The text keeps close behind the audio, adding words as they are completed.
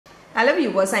Hello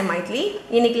viewers, I am Maithili.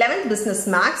 In 11th Business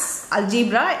Maths,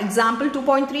 Algebra, example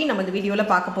 2.3 நம்ம இந்த வீடியோல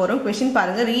பார்க்க போறோம். Question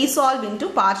பாருங்க, resolve into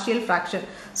partial fraction.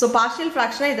 So partial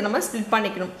fraction இதை நம்ம split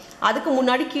பண்ணிக்கணும். அதுக்கு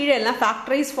முன்னாடி கீழே எல்லாம்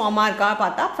factorize ஃபார்மா இருக்கா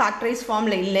பார்த்தா factorize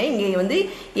ஃபார்ம்ல இல்லை. இங்கே வந்து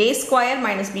a square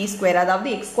minus b square, அதாவது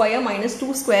x square minus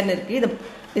 2 square இருக்கு.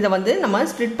 இதை வந்து நம்ம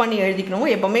split பண்ணி எழுதிக்கணும்.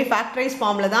 எப்பவுமே factorize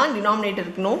ஃபார்ம்ல தான் denominator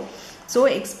இருக்கணும். So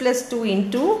x plus 2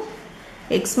 into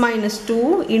x minus 2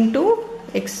 into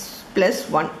x plus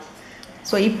 1.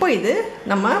 So இப்போ இது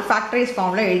நம்ம factorize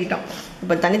formula எழுதிட்டோம்.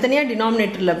 இப்போ தனித்தனியா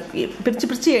denominatorல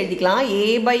பிரிச்சு எழுதிக்கலாம். a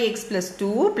by x plus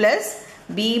 2 plus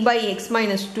b by x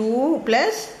minus 2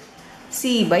 plus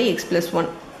c by x plus 1.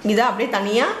 இதை அப்படியே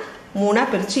தனியா மூணா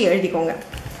பிரிச்சு எழுதிக்கோங்க.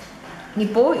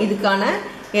 இப்போ இதுக்கான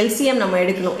LCM நம்ம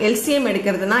எடுக்கணும். LCM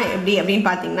எடுக்கிறதுனா எப்படி அப்படினு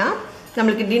பாத்தீங்கன்னா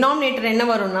நமக்கு denominator என்ன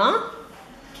வரும்னா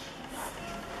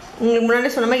உங்களுக்கு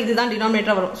முன்னாடி சொன்ன மாதிரி இதுதான்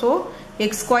denominator வரும். So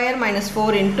x square minus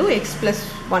 4 into x plus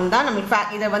 1 தான்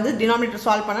நமக்கு இதை வந்து denominator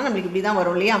solve பண்ணா நமக்கு இப்படி தான்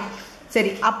வரும் இல்லையா?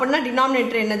 சரி, அப்படின்னா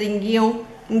denominator என்னது?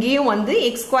 இங்கேயும் வந்து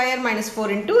x square minus 4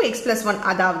 into x plus 1,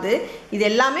 அதாவது இது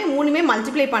எல்லாமே மூணுமே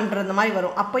மல்டிப்ளை பண்றது மாதிரி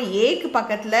வரும். அப்போ a க்கு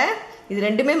பக்கத்துல இது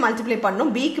ரெண்டுமே மல்டிப்ளை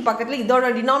பண்ணணும், b க்கு பக்கத்துல இதோட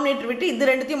denominator விட்டு இது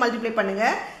ரெண்டுத்தையும் மல்டிப்ளை பண்ணுங்க,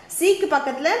 c க்கு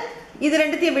பக்கத்துல இது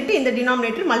ரெண்டுத்தையும் விட்டு இந்த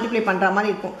denominator மல்டிப்ளை பண்ற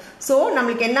மாதிரி இருக்கும். சோ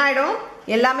நமக்கு என்ன ஆயிடும்?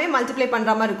 எல்லாமே மல்டிப்ளை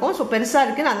பண்ற மாதிரி இருக்கும். சோ பெருசா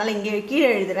இருக்கு, அதனால இங்க கீழே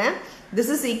எழுதுறேன். This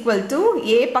is equal to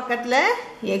a பக்கத்துல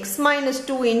x minus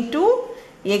 2 into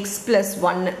x plus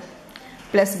 1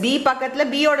 plus b பக்கத்துல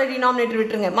b ஓட denominator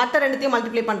விட்டுருங்க, மற்ற ரெண்டுத்தையும்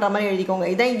மல்டிப்ளை பண்ற மாதிரி எழுதிக்கோங்க.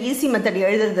 இதான் ஈஸி மெத்தட்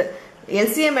எழுதுறது.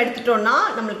 LCM எடுத்துட்டோம்னா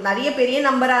நம்மளுக்கு நிறைய பெரிய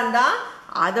நம்பரா இருந்தா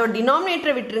அதோட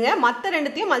denominator விட்டுருங்க, மற்ற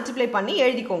ரெண்டுத்தையும் மல்டிப்ளை பண்ணி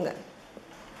எழுதிக்கோங்க.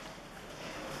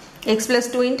 x plus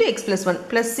 2 into x plus 1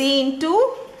 plus c into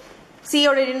c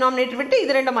ஓட denominator விட்டு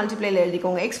இது ரெண்டும் மல்டிப்ளைல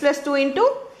எழுதிக்கோங்க. x plus 2 into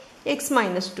x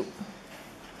minus 2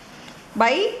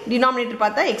 by denominator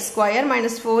பார்த்தா x square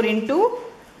minus 4 into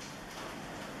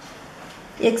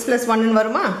x plus 1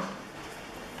 வருமா?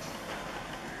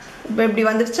 இப்போ இப்படி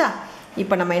வந்துருச்சா?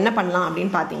 இப்போ நம்ம என்ன பண்ணலாம்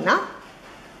அப்படின்னு பார்த்தீங்கன்னா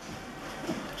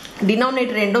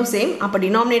denominator ரெண்டும் சேம், அப்போ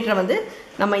denominator வந்து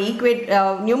நம்ம ஈக்குவேட்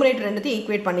நியூமரேட்டர் ரெண்டுத்தையும்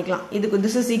ஈக்குவேட் பண்ணிக்கலாம். இதுக்கு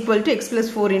this is equal to x plus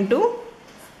 4 into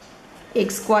x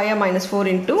square minus 4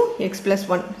 into x plus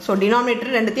 1. So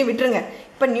denominator ரெண்டுத்தையும் விட்டுருங்க,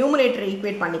 இப்போ நியூமரேட்டர்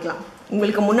ஈக்குவேட் பண்ணிக்கலாம்.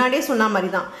 உங்களுக்கு முன்னாடியே சொன்ன மாதிரி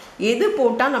தான், எது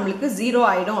போட்டால் நம்மளுக்கு 0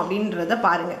 ஆகிடும் அப்படின்றத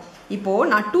பாருங்க. இப்போது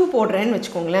நான் 2 போடுறேன்னு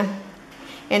வச்சுக்கோங்களேன்.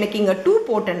 எனக்கு இங்கே 2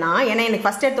 போட்டேன்னா, ஏன்னா எனக்கு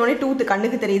ஃபஸ்ட் எடுத்தோடனே 2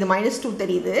 கண்ணுக்கு தெரியுது, -2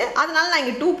 தெரியுது, அதனால நான்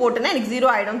இங்கே 2 போட்டேன்னா எனக்கு 0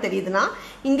 ஆகிடும் தெரியுதுன்னா,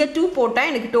 இங்கே 2 போட்டால்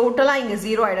எனக்கு டோட்டலாக இங்கே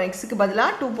 0 ஆகிடும். எக்ஸுக்கு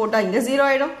பதிலாக 2 போட்டால் இங்கே 0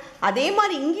 ஆகிடும். அதே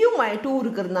மாதிரி இங்கேயும் 2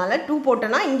 இருக்கிறதுனால 2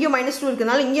 போட்டேன்னா இங்கேயும் -2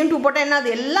 இருக்கிறதுனால இங்கேயும் 2 போட்டால் என்ன,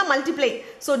 அது எல்லாம் மல்டிப்ளை.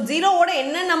 ஸோ 0ஓட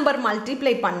என்ன நம்பர்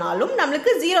மல்டிப்ளை பண்ணாலும்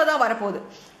நம்மளுக்கு 0 தான் வரப்போகுது.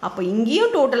 அப்போ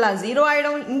இங்கேயும் டோட்டலாக 0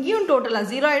 ஆகிடும், இங்கேயும் டோட்டலாக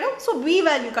 0 ஆகிடும். ஸோ b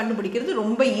வேல்யூ கண்டுபிடிக்கிறது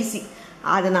ரொம்ப ஈஸி.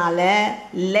 அதனால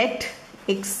let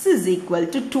x is equal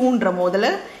to 2ன்ற முதல்ல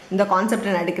இந்த கான்செப்ட்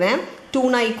நான் எடுக்கிறேன். 2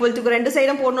 நான் ஈக்குவல் டு ரெண்டு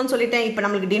சைடும் போடணும்னு சொல்லிட்டேன். இப்போ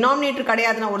நம்மளுக்கு டினாமினேட்டர்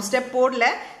கிடையாது, நான் ஒரு ஸ்டெப் போடல,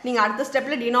 நீங்கள் அடுத்த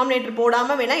ஸ்டெப்பில் டினாமினேட்டர்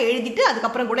போடாமல் வேணால் எழுதிட்டு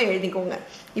அதுக்கப்புறம் கூட எழுதிக்கோங்க.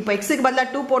 இப்போ எக்ஸுக்கு பதிலாக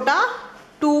 2 போட்டால்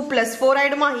 2 plus 4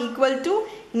 ஆகிடுமா, ஈக்குவல் டு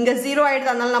இங்கே 0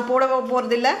 ஆகிடுது, அதனால நான் போட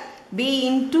போகிறது இல்லை. b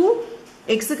இன்டூ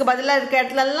எக்ஸுக்கு பதிலாக இருக்க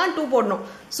இடத்துலலாம் 2 போடணும்.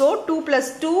 ஸோ 2 plus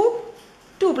 2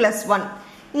 2 plus 1,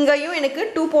 இங்கேயும் எனக்கு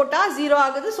 2 போட்டால் 0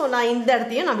 ஆகுது. ஸோ நான் இந்த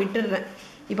இடத்தையும் நான் விட்டுடுறேன்.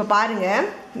 இப்போ பாருங்க,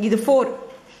 இது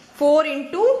 4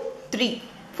 into 3,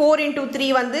 4 into 3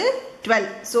 வந்து 12.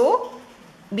 ஸோ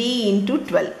b into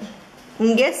 12,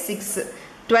 இங்கே 6,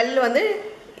 12 வந்து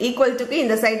ஈக்குவல் டுக்கு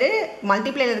இந்த சைடு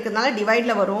மல்டிப்ளைல இருக்கிறதுனால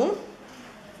டிவைடில் வரும்.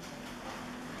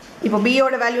 இப்போ b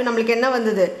ஓட வேல்யூ நம்மளுக்கு என்ன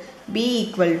வந்தது? b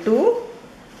equal to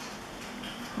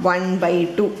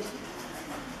 1/2.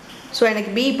 ஸோ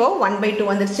எனக்கு b இப்போ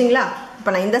 1/2 வந்துருச்சுங்களா?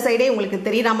 இப்போ நான் இந்த சைடே உங்களுக்கு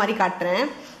தெரியுற மாதிரி காட்டுறேன்.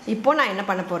 இப்போ நான் என்ன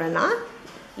பண்ண போகிறேன்னா,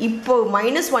 இப்போ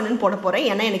 -1 போட போகிறேன்,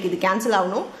 ஏன்னா எனக்கு இது கேன்சல்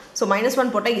ஆகணும். ஸோ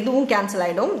 -1 போட்டால் இதுவும் கேன்சல்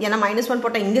ஆகிடும், ஏன்னா -1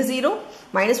 போட்டால் இங்கே 0,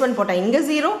 -1 போட்டால் இங்கே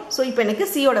 0. ஸோ இப்போ எனக்கு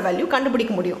c ஓட வேல்யூ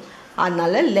கண்டுபிடிக்க முடியும்.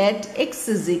 அதனால let x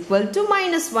is equal to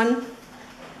 -1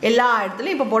 எல்லா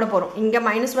இடத்துலையும் இப்போ போட போகிறோம். இங்கே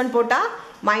 -1 போட்டால்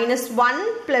 -1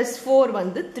 plus 4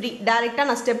 வந்து 3. டைரெக்டாக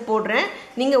நான் ஸ்டெப் போடுறேன்,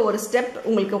 நீங்கள் ஒரு ஸ்டெப்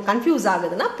உங்களுக்கு கன்ஃபியூஸ்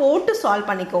ஆகுதுன்னா போட்டு சால்வ்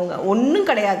பண்ணிக்கோங்க, ஒன்றும்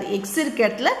கிடையாது. எக்ஸ் இருக்க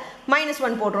இடத்துல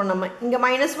 -1 போடுறோம் நம்ம. இங்கே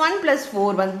 -1 plus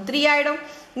 4 வந்து 3 ஆகிடும்,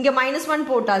 இங்கே -1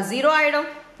 போட்டால் 0 ஆகிடும்,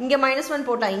 இங்கே -1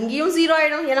 போட்டால் இங்கேயும் 0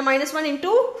 ஆகிடும், ஏன்னா -1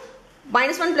 into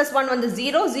 -1 plus 1 வந்து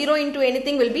 0, 0 into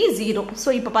anything will be 0. So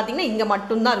இப்போ பார்த்தீங்கன்னா இங்கே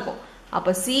மட்டும்தான் இருக்கும்.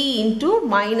 அப்போ c into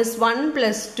 -1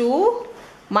 plus 2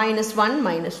 -1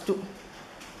 -2,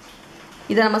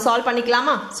 இதை நம்ம சால்வ்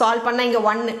பண்ணிக்கலாமா? சால்வ் பண்ணால் இங்கே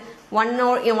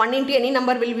 1 into any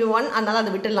number will be 1, அதனால்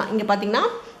அதை விட்டுடலாம். இங்கே பார்த்தீங்கன்னா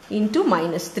into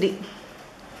 -3.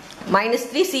 minus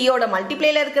 3 c ஓட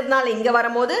மல்டிப்ளைல இருக்கிறதுனால இங்க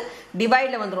வரும்போது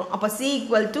டிவைட்ல வந்துரும். அப்ப c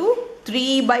equal to 3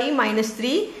 by minus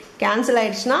 3 cancel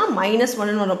ஆயிடுச்சுனா minus 1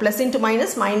 ன்னு வரும். plus into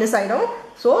minus minus ஆயிடும்.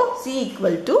 so c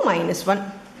equal to minus 1.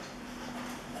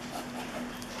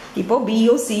 இப்போ b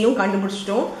யும் c யும்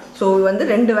கண்டுபிடிச்சிட்டோம். ஸோ வந்து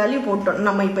ரெண்டு வேல்யூ போட்டோம்.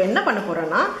 நம்ம இப்போ என்ன பண்ண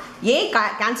போறோம்னா a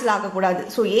கேன்சல் ஆகக்கூடாது.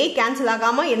 ஸோ a கேன்சல்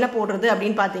ஆகாம என்ன போடுறது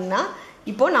அப்படின்னு பார்த்தீங்கன்னா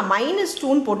இப்போ நான்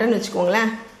 -2 போட்டேன்னு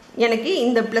வச்சுக்கோங்களேன். எனக்கு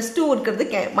இந்த +2 இருக்கிறது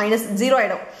 -0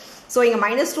 ஆயிடும். ஸோ இங்கே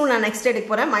 -2 நான் நெக்ஸ்ட் எடுக்க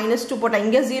போகிறேன். -2 போட்டால்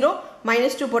இங்கே 0,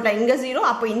 -2 போட்டால் இங்கே 0.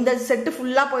 அப்போ இந்த செட்டு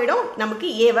ஃபுல்லாக போயிடும். நமக்கு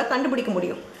ஏவை கண்டுபிடிக்க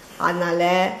முடியும். அதனால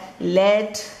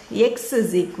let x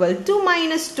is equal to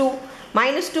 -2.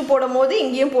 -2 போடும் போது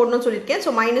இங்கேயும் போடணும்னு சொல்லியிருக்கேன். So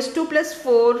 -2 +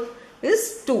 4 is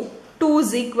 2. 2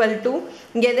 is equal to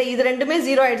இங்கே இது ரெண்டுமே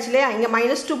 0 ஆயிடுச்சு இல்லையா? இங்கே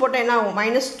 -2 போட்டால் என்ன ஆகும்?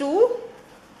 -2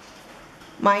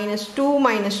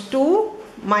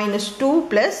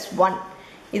 + 1.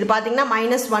 இது பார்த்தீங்கன்னா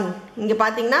 -1. இங்கே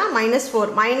பார்த்தீங்கன்னா -4.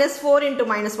 -4 into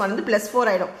 -1 வந்து +4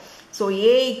 ஆயிடும். ஸோ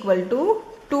a equal to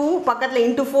 2 பக்கத்தில்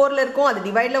into 4ல இருக்கும். அது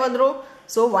டிவைடில் வந்துடும்.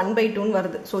 ஸோ 1/2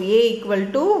 வருது. So a equal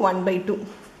to 1/2.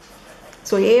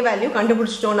 So a value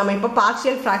கண்டுபிடிச்சிட்டோம். நம்ம இப்போ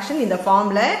பார்ஷியல் ஃப்ராக்ஷன் இந்த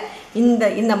ஃபார்மில்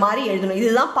இந்த மாதிரி எழுதணும்.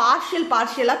 இதுதான்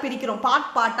பார்ஷியலாக பிரிக்கிறோம்.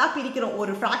 பார்ட்டாக பிரிக்கிறோம்.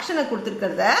 ஒரு ஃப்ராக்ஷனை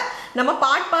கொடுத்துருக்கிறத நம்ம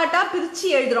பார்ட்டாக பிரித்து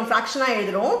எழுதுகிறோம். ஃப்ராக்ஷனாக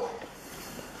எழுதுகிறோம்.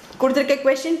 கொடுத்துருக்க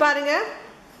கொஸ்டின் பாருங்க.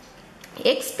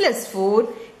 x plus 4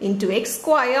 into x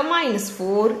square minus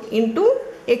 4 into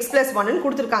x plus 1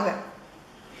 கொடுத்துருக்காங்க.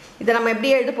 இதை நம்ம எப்படி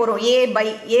எழுத போகிறோம்?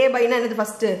 a பைனா என்னது?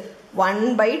 ஃபஸ்ட்டு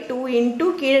 1/2 into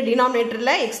கீழே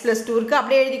டினாமினேட்டரில் x plus 2 இருக்குது.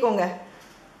 அப்படியே எழுதிக்கோங்க.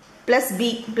 plus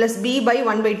b by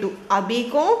 1/2.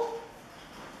 bக்கும்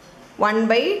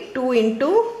 1/2 into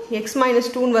x minus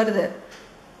 2 வருது.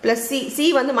 plus c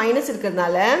வந்து மைனஸ்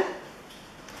இருக்கிறதுனால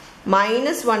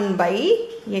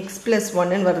 -1/x plus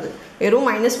 1 வருது. வெறும்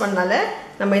 -1னால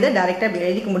நம்ம இதை டைரெக்டாக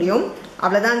எழுதிக்க முடியும்.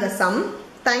 அவ்வளோதான் இந்த சம்.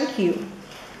 தேங்க்யூ.